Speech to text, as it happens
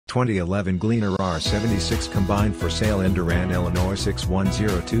2011 Gleaner R76 Combine for sale in Durant, Illinois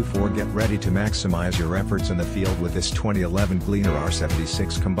 61024. Get ready to maximize your efforts in the field with this 2011 Gleaner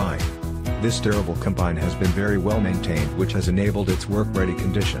R76 Combine. This durable combine has been very well maintained, which has enabled its work-ready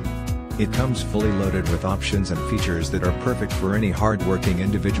condition. It comes fully loaded with options and features that are perfect for any hard-working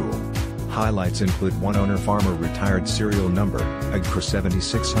individual. Highlights include one owner farmer retired serial number, AGCR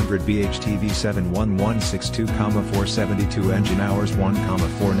 7600 BHTV71162, 472 engine hours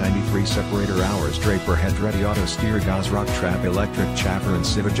 1,493 separator hours Draper head ready auto steer gas rock trap electric chaffer and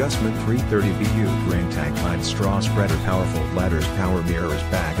sieve adjustment 330 BU grain tank line straw spreader powerful ladders power mirrors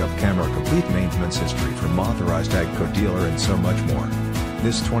backup camera complete maintenance history from authorized AGCO dealer and so much more.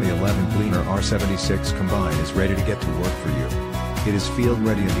 This 2011 Gleaner R76 Combine is ready to get to work for you. It is field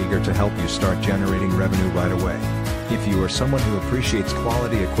ready and eager to help you start generating revenue right away. If you are someone who appreciates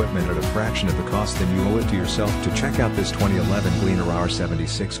quality equipment at a fraction of the cost, then you owe it to yourself to check out this 2011 Gleaner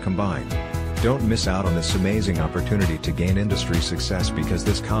R76 Combine. Don't miss out on this amazing opportunity to gain industry success because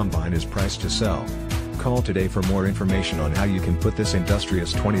this combine is priced to sell. Call today for more information on how you can put this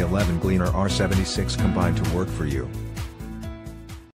industrious 2011 Gleaner R76 Combine to work for you.